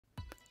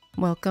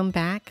Welcome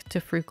back to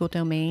Frugal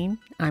Domain.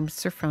 I'm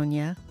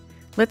Serfronya.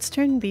 Let's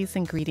turn these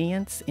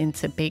ingredients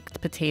into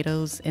baked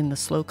potatoes in the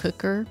slow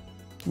cooker.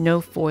 No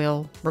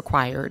foil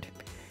required.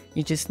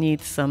 You just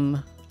need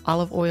some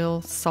olive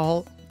oil,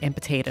 salt, and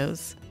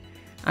potatoes.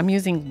 I'm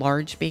using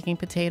large baking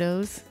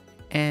potatoes,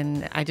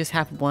 and I just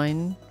have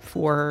one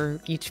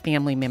for each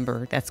family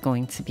member that's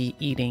going to be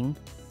eating.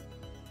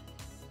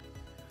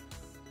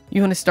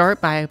 You want to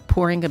start by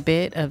pouring a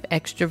bit of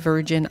extra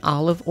virgin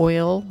olive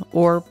oil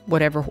or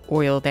whatever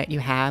oil that you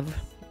have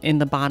in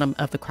the bottom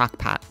of the crock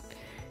pot.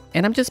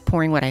 And I'm just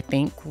pouring what I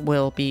think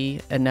will be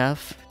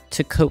enough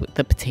to coat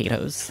the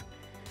potatoes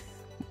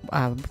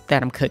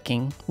that I'm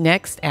cooking.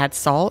 Next, add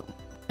salt.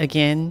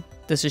 Again,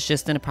 this is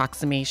just an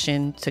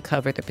approximation to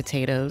cover the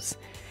potatoes.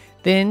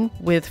 Then,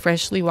 with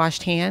freshly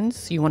washed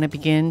hands, you want to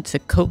begin to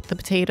coat the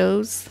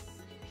potatoes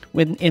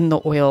within the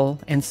oil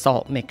and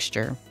salt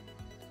mixture.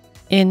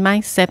 In my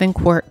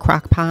 7-quart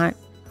crock pot,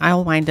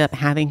 I'll wind up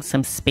having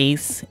some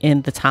space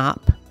in the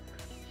top.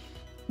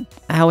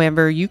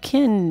 However, you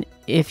can,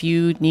 if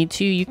you need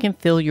to, you can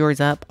fill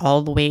yours up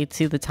all the way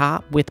to the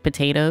top with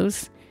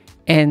potatoes,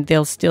 and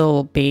they'll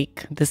still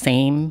bake the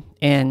same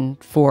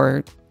and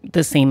for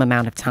the same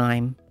amount of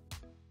time.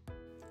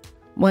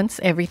 Once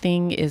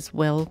everything is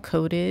well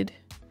coated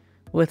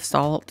with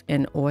salt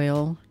and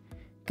oil,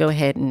 go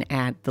ahead and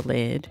add the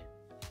lid.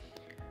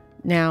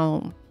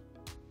 Now,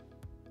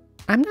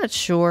 I'm not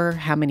sure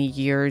how many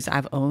years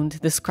I've owned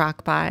this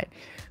crock pot,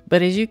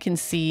 but as you can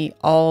see,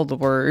 all the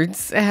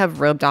words have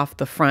rubbed off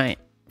the front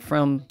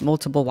from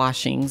multiple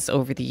washings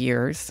over the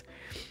years.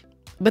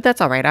 But that's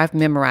all right. I've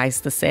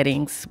memorized the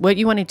settings. What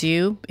you want to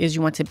do is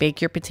you want to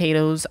bake your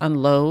potatoes on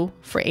low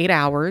for 8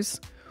 hours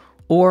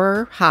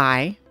or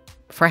high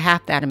for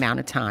half that amount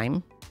of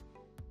time.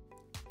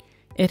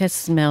 It has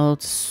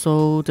smelled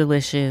so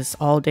delicious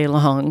all day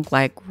long,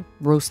 like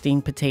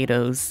roasting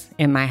potatoes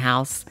in my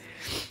house.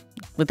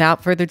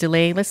 Without further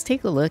delay, let's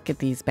take a look at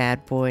these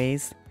bad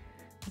boys.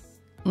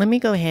 Let me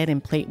go ahead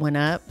and plate one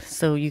up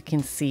so you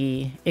can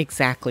see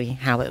exactly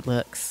how it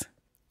looks.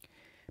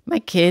 My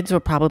kids will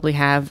probably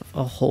have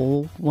a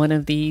whole one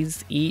of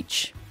these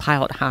each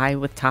piled high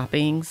with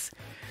toppings,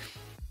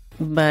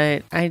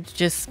 but I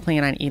just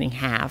plan on eating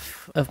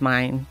half of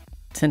mine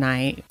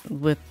tonight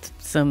with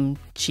some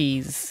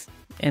cheese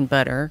and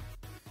butter,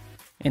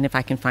 and if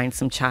I can find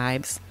some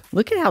chives.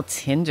 Look at how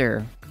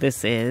tender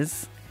this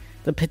is.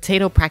 The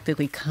potato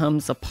practically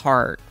comes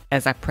apart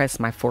as I press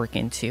my fork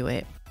into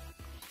it.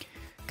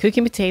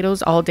 Cooking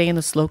potatoes all day in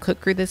the slow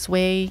cooker this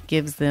way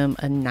gives them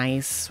a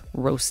nice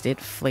roasted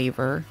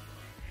flavor.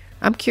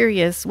 I'm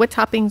curious, what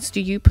toppings do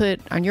you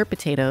put on your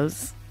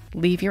potatoes?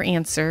 Leave your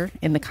answer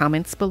in the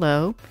comments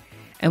below.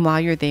 And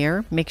while you're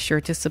there, make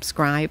sure to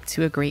subscribe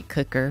to A Great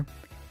Cooker.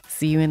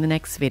 See you in the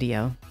next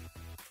video.